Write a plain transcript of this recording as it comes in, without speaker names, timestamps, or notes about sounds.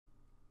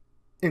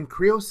In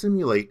Creo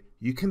Simulate,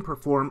 you can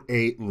perform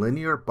a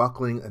linear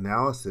buckling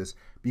analysis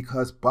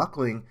because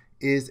buckling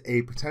is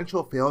a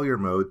potential failure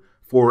mode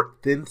for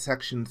thin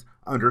sections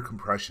under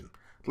compression.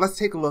 Let's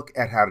take a look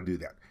at how to do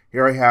that.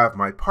 Here I have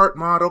my part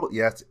model.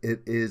 Yes,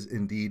 it is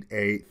indeed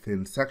a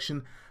thin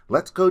section.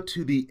 Let's go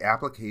to the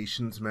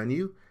Applications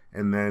menu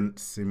and then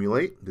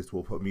Simulate. This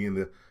will put me in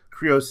the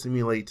Creo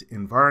Simulate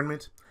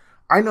environment.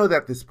 I know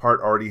that this part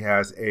already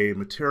has a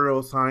material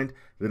assigned.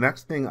 The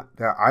next thing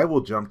that I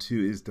will jump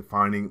to is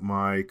defining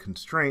my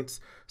constraints.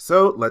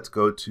 So let's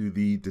go to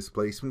the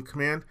displacement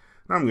command.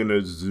 And I'm going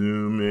to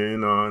zoom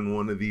in on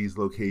one of these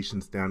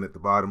locations down at the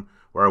bottom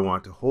where I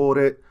want to hold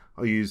it.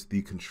 I'll use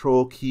the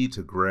control key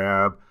to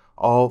grab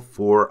all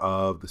 4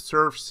 of the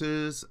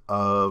surfaces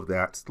of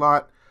that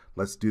slot.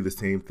 Let's do the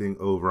same thing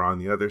over on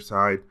the other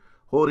side,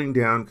 holding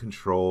down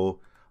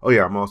control. Oh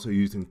yeah, I'm also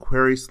using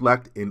query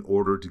select in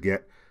order to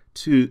get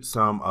to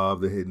some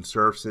of the hidden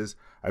surfaces.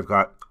 I've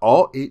got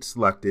all 8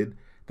 selected.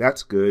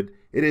 That's good.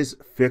 It is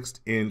fixed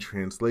in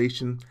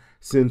translation.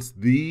 Since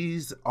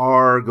these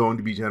are going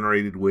to be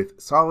generated with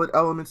solid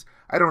elements,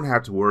 I don't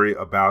have to worry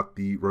about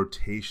the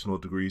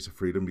rotational degrees of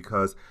freedom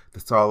because the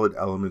solid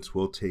elements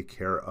will take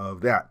care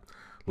of that.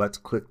 Let's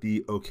click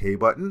the OK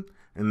button,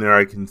 and there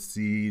I can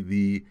see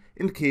the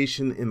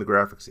indication in the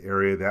graphics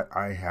area that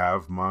I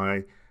have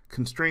my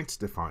constraints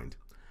defined.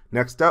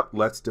 Next up,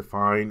 let's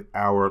define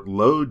our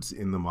loads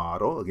in the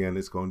model. Again,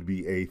 it's going to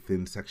be a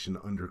thin section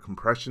under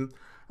compression.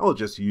 I will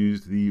just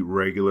use the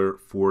regular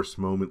force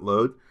moment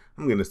load.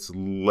 I'm going to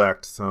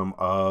select some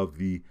of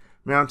the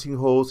mounting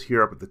holes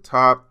here up at the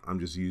top. I'm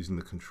just using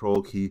the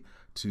control key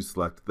to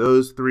select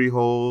those 3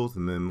 holes,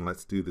 and then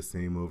let's do the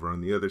same over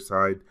on the other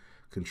side.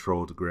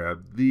 Control to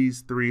grab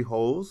these 3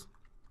 holes.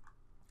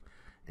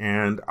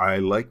 And I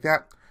like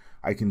that.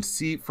 I can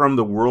see from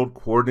the world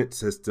coordinate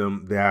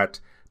system that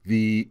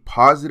the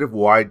positive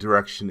y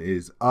direction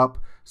is up,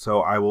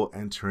 so I will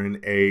enter in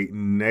a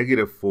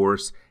negative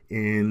force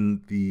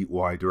in the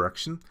y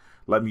direction.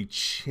 Let me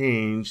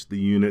change the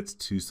units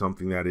to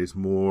something that is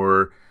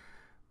more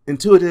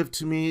intuitive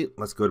to me.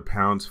 Let's go to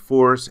pounds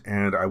force,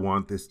 and I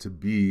want this to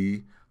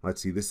be,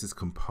 let's see, this is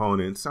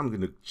components. I'm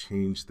going to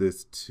change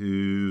this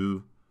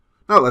to,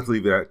 no, let's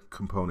leave it at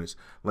components.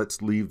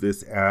 Let's leave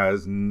this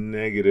as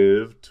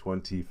negative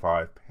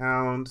 25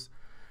 pounds.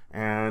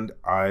 And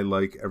I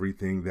like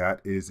everything that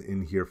is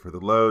in here for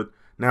the load.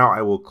 Now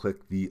I will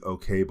click the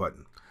OK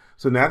button.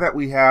 So now that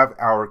we have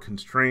our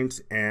constraints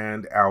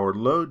and our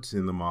loads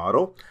in the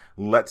model,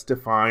 let's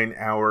define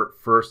our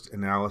first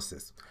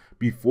analysis.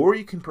 Before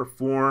you can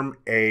perform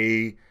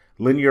a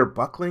linear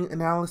buckling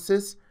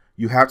analysis,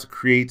 you have to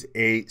create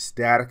a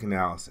static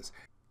analysis.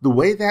 The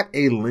way that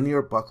a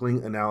linear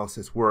buckling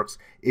analysis works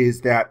is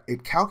that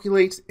it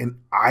calculates an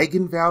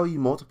eigenvalue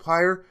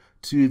multiplier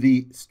to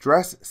the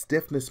stress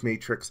stiffness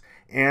matrix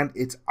and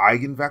its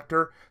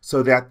eigenvector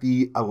so that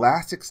the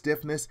elastic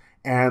stiffness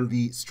and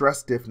the stress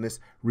stiffness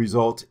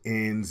result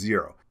in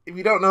 0. If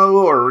you don't know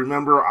or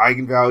remember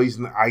eigenvalues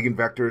and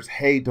eigenvectors,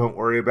 hey, don't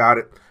worry about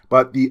it.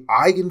 But the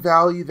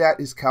eigenvalue that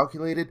is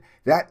calculated,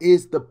 that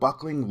is the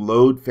buckling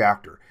load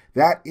factor.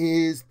 That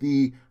is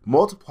the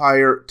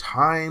multiplier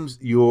times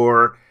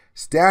your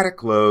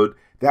static load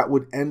that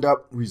would end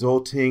up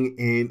resulting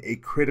in a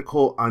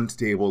critical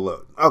unstable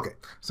load. Okay,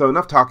 so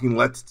enough talking.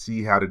 Let's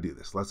see how to do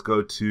this. Let's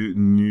go to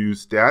new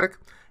static,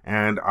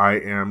 and I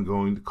am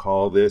going to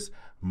call this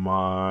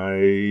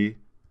my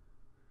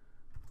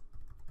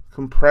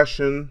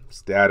compression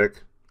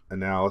static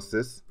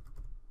analysis.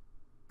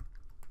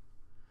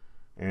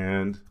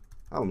 And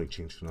let me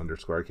change to an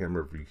underscore. I can't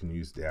remember if you can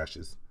use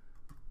dashes.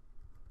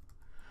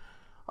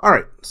 All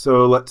right,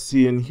 so let's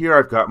see in here,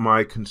 I've got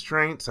my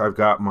constraints, I've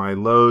got my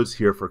loads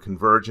here for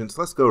convergence.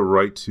 Let's go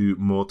right to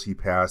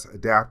multi-pass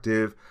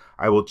adaptive.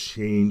 I will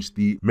change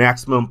the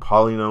maximum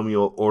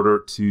polynomial order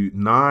to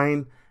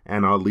 9,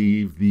 and I'll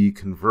leave the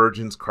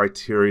convergence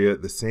criteria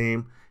the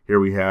same. Here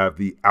we have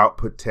the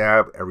output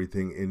tab.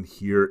 Everything in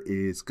here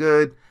is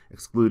good.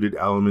 Excluded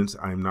elements,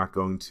 I'm not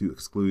going to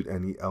exclude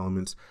any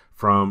elements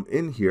from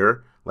in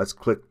here. Let's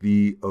click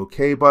the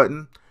OK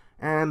button.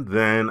 And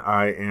then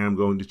I am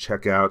going to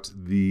check out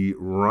the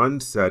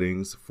run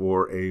settings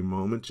for a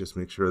moment. Just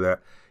make sure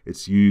that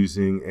it's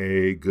using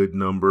a good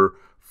number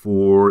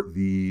for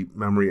the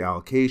memory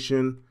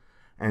allocation.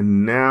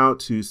 And now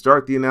to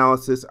start the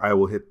analysis, I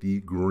will hit the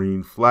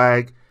green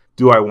flag.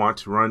 Do I want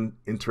to run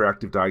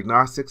interactive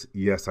diagnostics?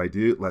 Yes, I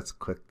do. Let's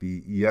click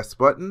the yes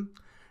button.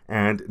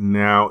 And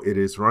now it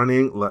is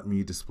running. Let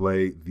me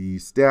display the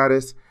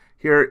status.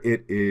 Here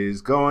it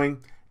is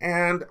going.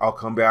 And I'll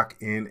come back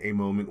in a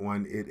moment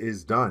when it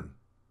is done.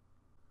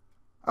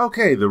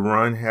 Okay, the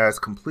run has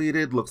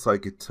completed. Looks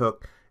like it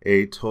took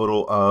a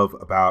total of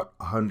about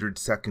 100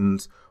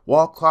 seconds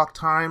wall clock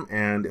time.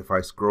 And if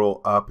I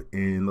scroll up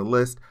in the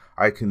list,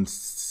 I can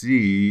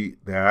see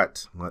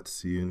that, let's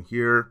see in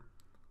here,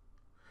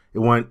 it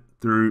went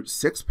through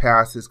 6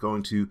 passes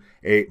going to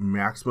a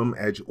maximum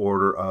edge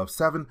order of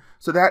 7.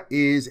 So that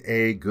is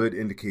a good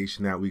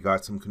indication that we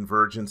got some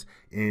convergence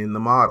in the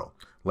model.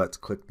 Let's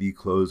click the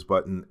close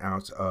button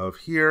out of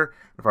here.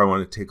 If I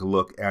want to take a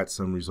look at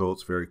some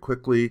results very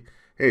quickly,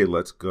 hey,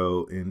 let's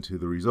go into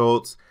the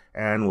results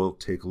and we'll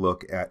take a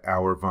look at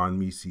our von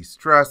Mises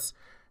stress.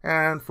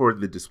 And for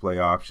the display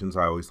options,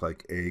 I always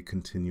like a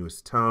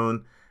continuous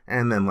tone.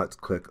 And then let's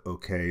click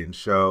OK and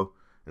show.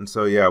 And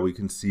so yeah, we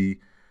can see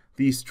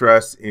the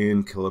stress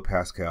in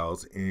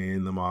kilopascals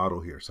in the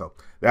model here. So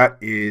that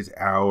is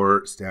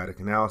our static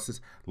analysis.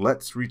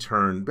 Let's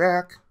return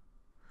back,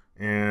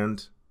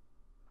 and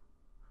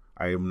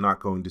I am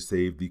not going to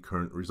save the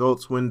current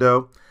results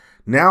window.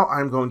 Now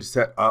I'm going to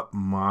set up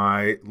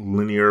my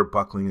linear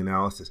buckling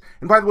analysis.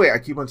 And by the way, I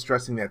keep on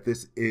stressing that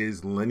this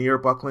is linear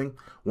buckling.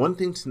 One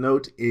thing to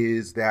note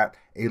is that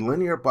a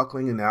linear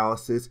buckling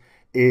analysis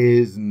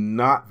is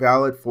not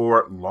valid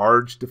for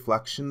large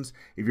deflections.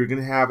 If you're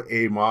going to have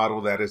a model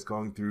that is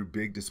going through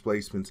big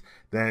displacements,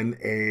 then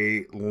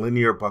a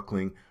linear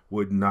buckling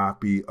would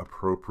not be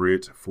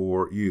appropriate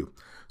for you.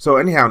 So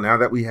anyhow, now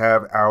that we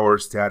have our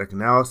static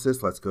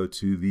analysis, let's go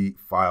to the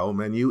File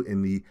menu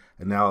in the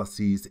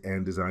Analyses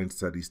and Design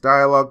Studies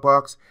dialog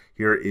box.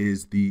 Here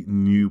is the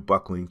new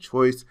buckling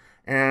choice,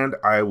 and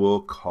I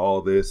will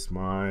call this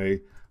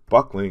my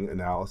buckling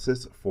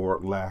analysis for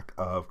lack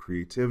of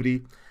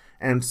creativity.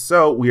 And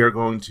so we are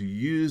going to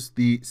use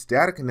the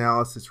static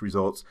analysis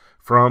results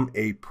from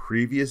a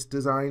previous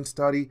design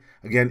study.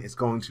 Again, it's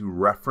going to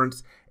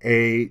reference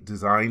a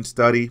design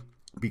study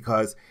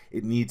because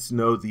it needs to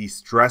know the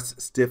stress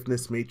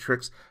stiffness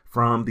matrix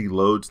from the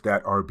loads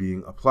that are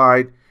being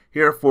applied.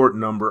 Here for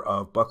number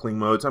of buckling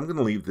modes, I'm going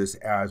to leave this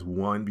as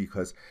 1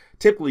 because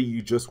typically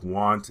you just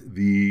want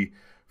the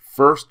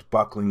first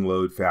buckling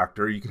load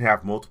factor. You can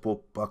have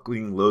multiple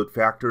buckling load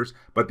factors,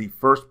 but the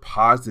first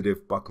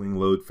positive buckling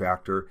load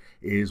factor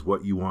is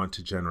what you want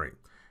to generate.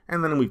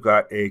 And then we've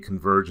got a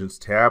convergence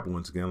tab.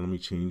 Once again, let me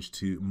change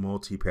to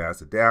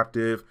multipass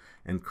adaptive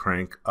and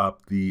crank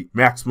up the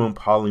maximum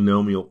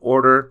polynomial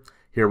order.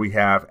 Here we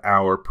have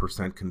our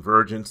percent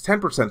convergence.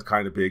 10% is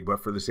kind of big,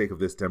 but for the sake of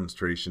this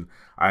demonstration,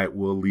 I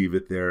will leave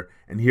it there.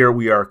 And here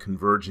we are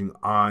converging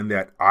on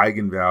that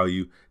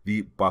eigenvalue,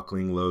 the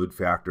buckling load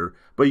factor,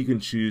 but you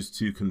can choose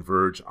to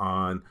converge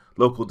on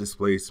local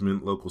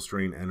displacement, local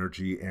strain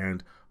energy,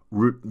 and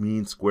root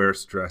mean square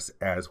stress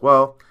as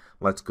well.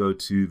 Let's go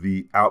to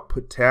the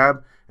output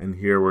tab, and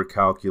here we're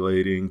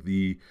calculating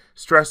the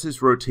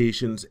stresses,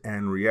 rotations,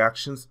 and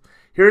reactions.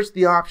 Here's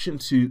the option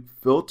to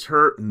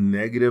filter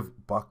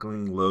negative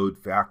buckling load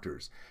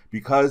factors.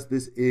 Because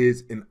this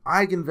is an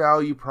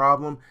eigenvalue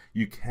problem,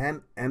 you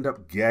can end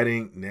up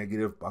getting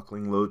negative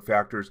buckling load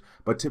factors,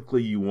 but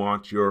typically you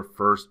want your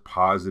first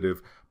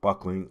positive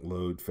buckling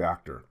load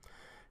factor.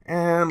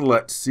 And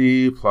let's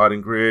see,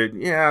 plotting grid,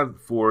 yeah,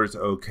 4 is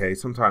okay.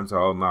 Sometimes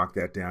I'll knock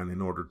that down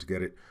in order to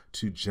get it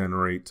to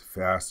generate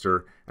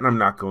faster, and I'm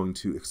not going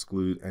to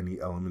exclude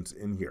any elements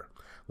in here.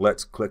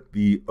 Let's click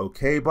the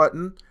OK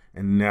button.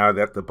 And now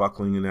that the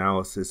buckling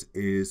analysis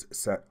is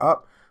set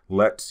up,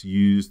 let's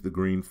use the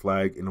green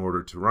flag in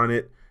order to run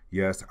it.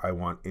 Yes, I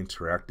want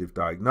interactive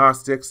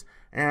diagnostics,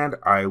 and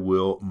I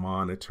will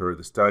monitor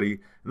the study.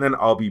 And then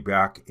I'll be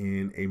back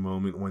in a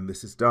moment when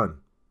this is done.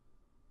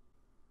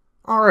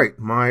 All right,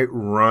 my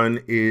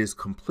run is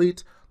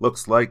complete.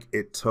 Looks like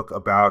it took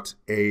about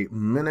a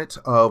minute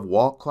of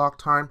wall clock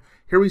time.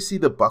 Here we see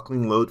the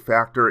buckling load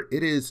factor.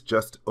 It is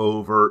just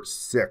over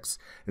 6.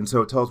 And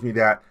so it tells me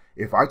that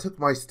if I took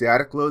my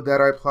static load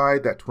that I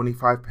applied, that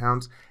 25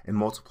 pounds, and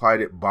multiplied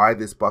it by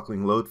this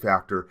buckling load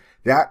factor,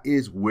 that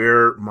is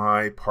where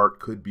my part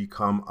could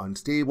become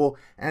unstable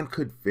and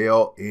could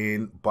fail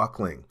in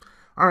buckling.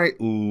 All right,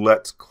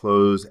 let's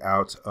close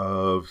out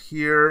of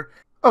here.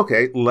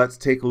 Okay, let's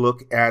take a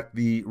look at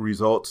the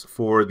results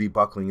for the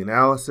buckling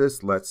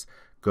analysis. Let's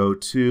go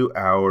to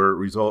our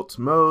results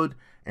mode,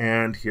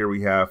 and here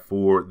we have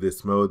for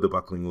this mode the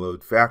buckling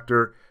load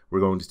factor.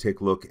 We're going to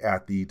take a look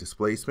at the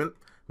displacement.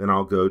 Then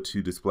I'll go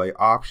to display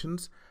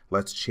options.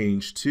 Let's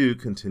change to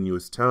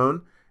continuous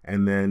tone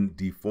and then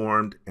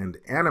deformed and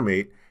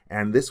animate.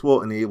 And this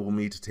will enable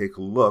me to take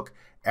a look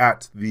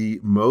at the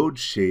mode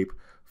shape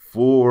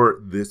for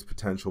this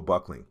potential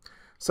buckling.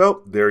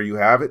 So there you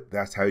have it.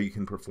 That's how you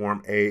can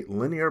perform a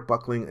linear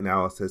buckling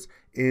analysis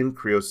in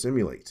Creo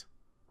Simulate.